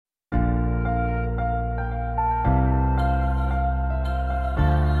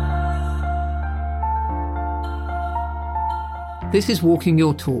This is Walking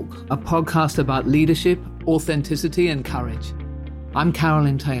Your Talk, a podcast about leadership, authenticity, and courage. I'm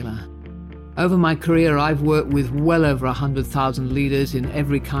Carolyn Taylor. Over my career, I've worked with well over 100,000 leaders in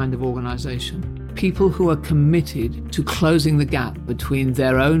every kind of organization. People who are committed to closing the gap between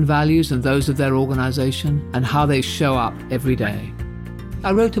their own values and those of their organization and how they show up every day.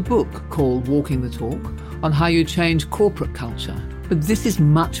 I wrote a book called Walking the Talk on how you change corporate culture, but this is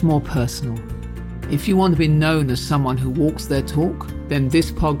much more personal. If you want to be known as someone who walks their talk, then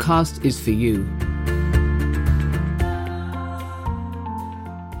this podcast is for you.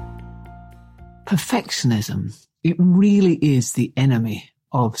 Perfectionism, it really is the enemy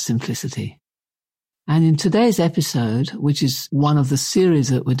of simplicity. And in today's episode, which is one of the series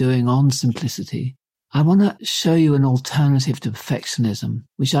that we're doing on simplicity, I want to show you an alternative to perfectionism,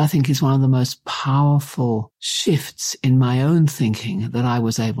 which I think is one of the most powerful shifts in my own thinking that I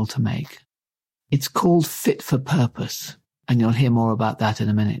was able to make. It's called Fit for Purpose, and you'll hear more about that in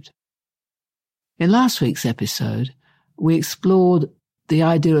a minute. In last week's episode, we explored the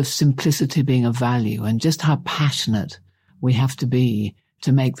idea of simplicity being a value and just how passionate we have to be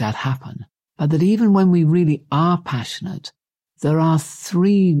to make that happen. But that even when we really are passionate, there are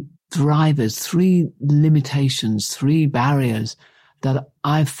three drivers, three limitations, three barriers that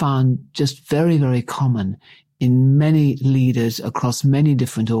I've found just very, very common in many leaders across many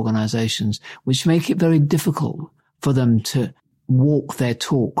different organizations, which make it very difficult for them to walk their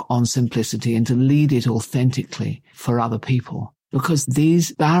talk on simplicity and to lead it authentically for other people. Because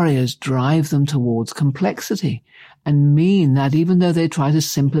these barriers drive them towards complexity and mean that even though they try to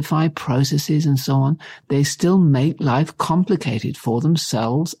simplify processes and so on, they still make life complicated for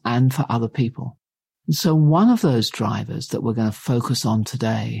themselves and for other people. And so one of those drivers that we're going to focus on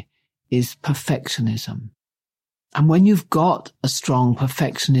today is perfectionism. And when you've got a strong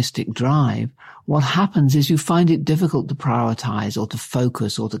perfectionistic drive, what happens is you find it difficult to prioritize or to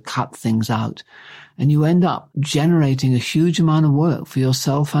focus or to cut things out. And you end up generating a huge amount of work for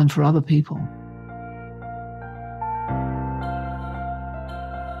yourself and for other people.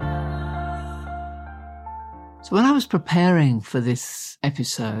 So when I was preparing for this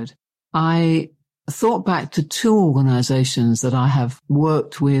episode, I thought back to two organizations that I have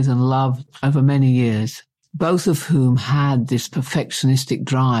worked with and loved over many years, both of whom had this perfectionistic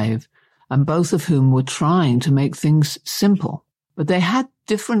drive and both of whom were trying to make things simple. But they had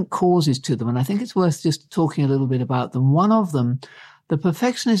different causes to them, and I think it's worth just talking a little bit about them. One of them, the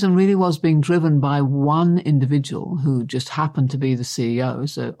perfectionism really was being driven by one individual who just happened to be the CEO,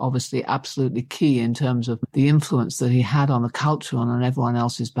 so obviously absolutely key in terms of the influence that he had on the culture and on everyone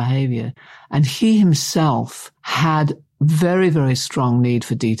else's behavior. And he himself had very, very strong need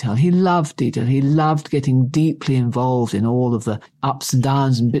for detail. He loved detail. He loved getting deeply involved in all of the ups and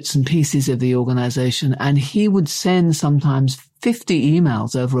downs and bits and pieces of the organization. And he would send sometimes 50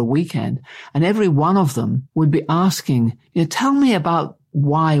 emails over a weekend, and every one of them would be asking, tell me about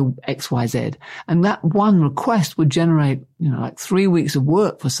why XYZ. And that one request would generate, like 3 weeks of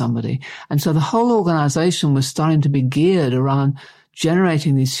work for somebody. And so the whole organization was starting to be geared around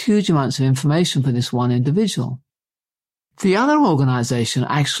generating these huge amounts of information for this one individual. The other organization,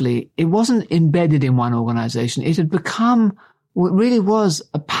 actually, it wasn't embedded in one organization. It had become what really was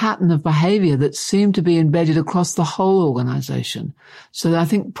a pattern of behavior that seemed to be embedded across the whole organization. So I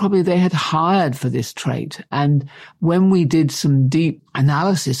think probably they had hired for this trait. And when we did some deep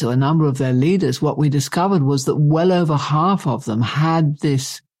analysis of a number of their leaders, what we discovered was that well over half of them had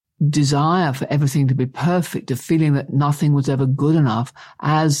this desire for everything to be perfect, a feeling that nothing was ever good enough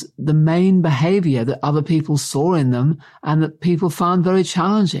as the main behavior that other people saw in them and that people found very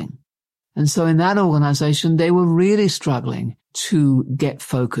challenging. And so in that organization, they were really struggling to get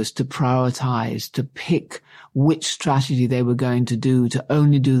focused, to prioritize, to pick which strategy they were going to do, to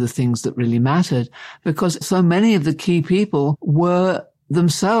only do the things that really mattered, because so many of the key people were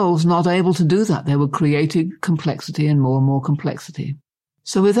themselves not able to do that. They were creating complexity and more complexity.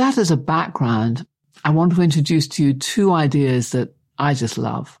 So with that as a background, I want to introduce to you two ideas that I just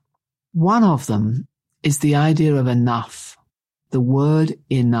love. One of them is the idea of enough, the word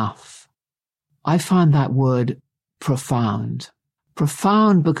enough. I find that word profound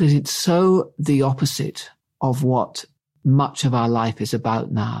because it's so the opposite of what much of our life is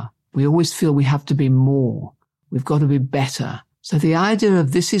about now. We always feel we have to be more. We've got to be better. So the idea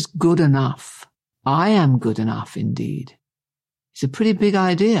of this is good enough. I am good enough indeed. It's a pretty big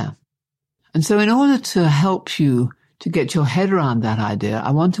idea. And so in order to help you to get your head around that idea,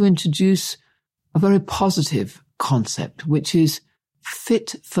 I want to introduce a very positive concept, which is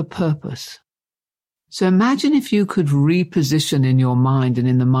fit for purpose. So imagine if you could reposition in your mind and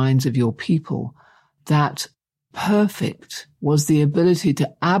in the minds of your people that perfect was the ability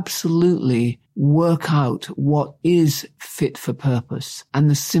to absolutely work out what is fit for purpose, and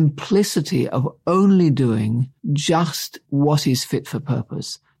the simplicity of only doing just what is fit for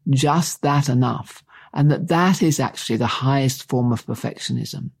purpose, just that enough, and that is actually the highest form of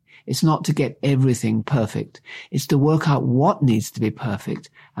perfectionism. It's not to get everything perfect. It's to work out what needs to be perfect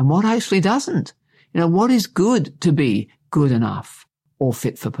and what actually doesn't. What is good to be good enough or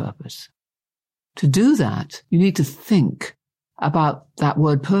fit for purpose. To do that, you need to think about that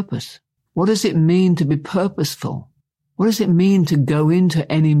word purpose. What does it mean to be purposeful? What does it mean to go into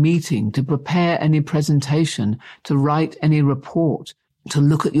any meeting, to prepare any presentation, to write any report, to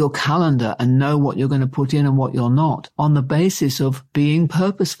look at your calendar and know what you're going to put in and what you're not, on the basis of being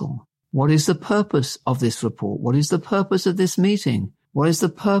purposeful? What is the purpose of this report? What is the purpose of this meeting? What is the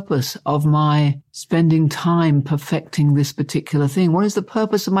purpose of my spending time perfecting this particular thing? What is the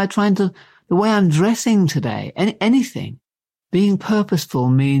purpose of the way I'm dressing today? Anything. Being purposeful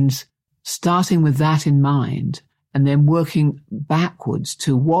means starting with that in mind and then working backwards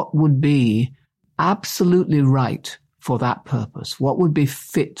to what would be absolutely right for that purpose, what would be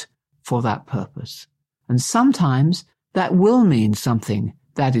fit for that purpose. And sometimes that will mean something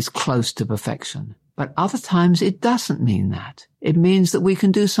that is close to perfection, but other times it doesn't mean that. It means that we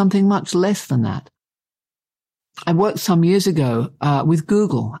can do something much less than that. I worked some years ago with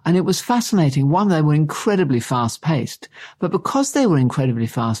Google, and it was fascinating. One, they were incredibly fast-paced, but because they were incredibly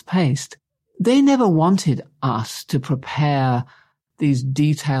fast-paced, they never wanted us to prepare these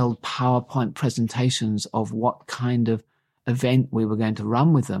detailed PowerPoint presentations of what kind of event we were going to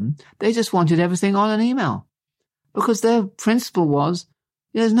run with them. They just wanted everything on an email, because their principle was,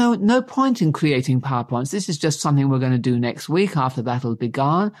 there's no point in creating PowerPoints. This is just something we're going to do next week. After that, it'll be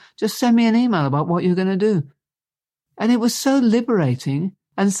gone. Just send me an email about what you're going to do. And it was so liberating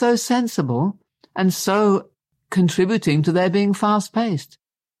and so sensible and so contributing to their being fast-paced.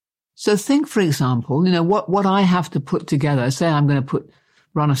 So think, for example, what I have to put together. Say I'm going to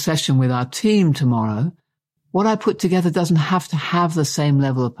run a session with our team tomorrow. What I put together doesn't have to have the same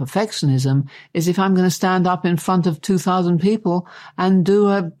level of perfectionism as if I'm going to stand up in front of 2,000 people and do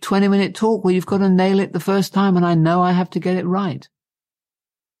a 20-minute talk where you've got to nail it the first time and I know I have to get it right.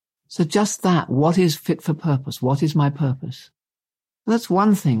 So just that, what is fit for purpose? What is my purpose? That's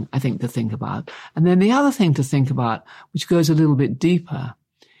one thing I think to think about. And then the other thing to think about, which goes a little bit deeper,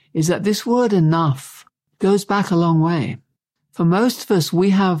 is that this word enough goes back a long way. For most of us, we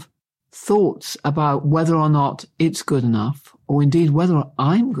have thoughts about whether or not it's good enough, or indeed whether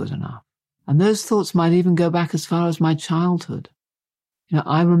I'm good enough. And those thoughts might even go back as far as my childhood.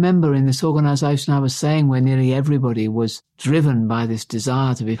 I remember in this organization I was saying, where nearly everybody was driven by this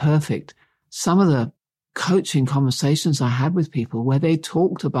desire to be perfect, some of the coaching conversations I had with people where they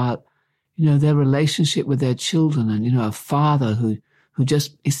talked about, their relationship with their children and, a father who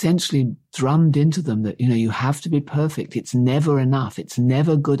just essentially drummed into them that, you have to be perfect. It's never enough. It's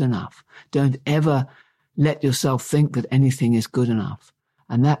never good enough. Don't ever let yourself think that anything is good enough.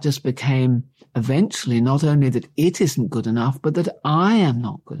 And that just became eventually not only that it isn't good enough, but that I am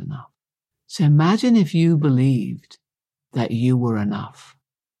not good enough. So imagine if you believed that you were enough.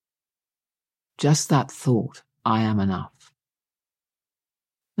 Just that thought, I am enough.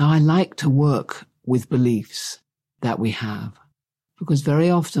 Now, I like to work with beliefs that we have, because very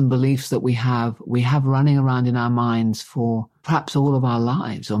often beliefs that we have running around in our minds for perhaps all of our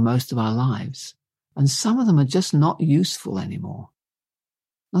lives or most of our lives. And some of them are just not useful anymore.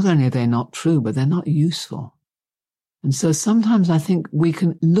 Not only are they not true, but they're not useful. And so sometimes I think we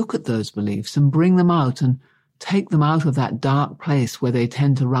can look at those beliefs and bring them out and take them out of that dark place where they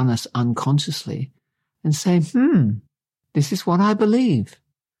tend to run us unconsciously and say, this is what I believe.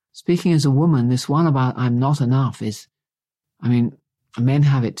 Speaking as a woman, this one about I'm not enough is, men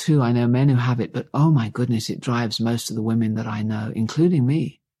have it too. I know men who have it, but oh my goodness, it drives most of the women that I know, including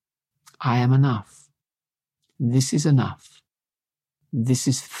me. I am enough. This is enough. This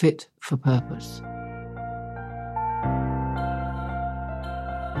is fit for purpose.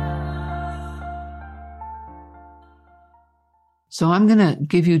 So I'm going to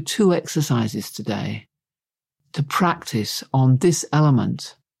give you 2 exercises today to practice on this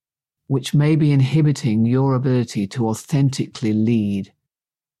element, which may be inhibiting your ability to authentically lead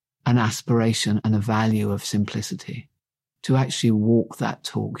an aspiration and a value of simplicity, to actually walk that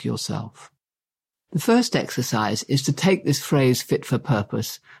talk yourself. The first exercise is to take this phrase fit for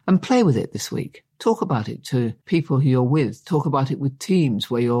purpose and play with it this week. Talk about it to people who you're with. Talk about it with teams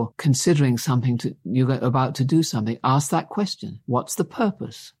where you're considering you're about to do something. Ask that question. What's the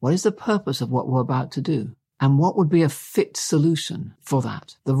purpose? What is the purpose of what we're about to do? And what would be a fit solution for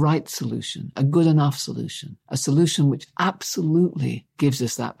that? The right solution, a good enough solution, a solution which absolutely gives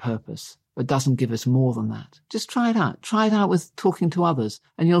us that purpose, but doesn't give us more than that. Just try it out. Try it out with talking to others,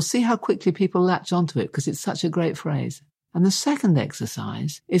 and you'll see how quickly people latch onto it because it's such a great phrase. And the second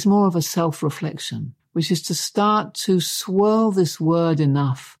exercise is more of a self-reflection, which is to start to swirl this word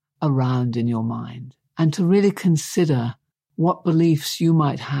enough around in your mind and to really consider what beliefs you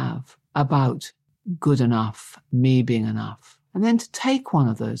might have about good enough, me being enough. And then to take one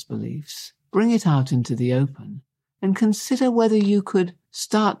of those beliefs, bring it out into the open, and consider whether you could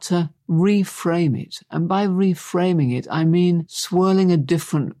start to reframe it. And by reframing it, I mean swirling a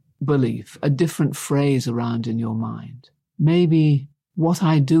different belief, a different phrase around in your mind. Maybe what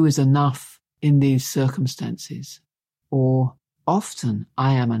I do is enough in these circumstances, or often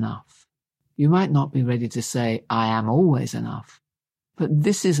I am enough. You might not be ready to say I am always enough, but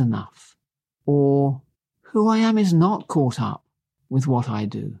this is enough. Or who I am is not caught up with what I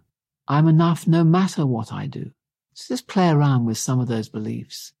do. I'm enough no matter what I do. So just play around with some of those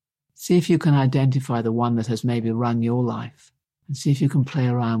beliefs. See if you can identify the one that has maybe run your life, and see if you can play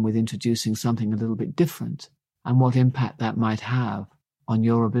around with introducing something a little bit different and what impact that might have on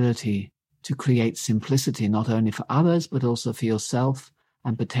your ability to create simplicity, not only for others, but also for yourself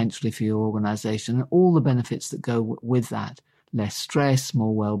and potentially for your organization, and all the benefits that go with that. Less stress,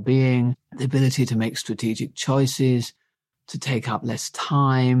 more well-being, the ability to make strategic choices, to take up less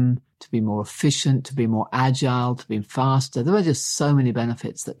time, to be more efficient, to be more agile, to be faster. There are just so many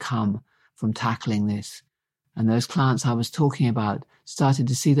benefits that come from tackling this. And those clients I was talking about started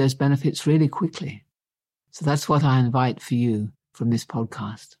to see those benefits really quickly. So that's what I invite for you from this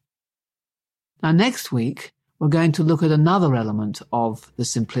podcast. Now, next week, we're going to look at another element of the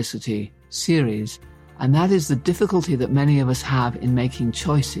Simplicity series, and that is the difficulty that many of us have in making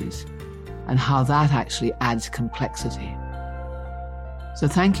choices and how that actually adds complexity. So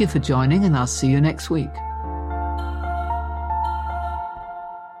thank you for joining, and I'll see you next week.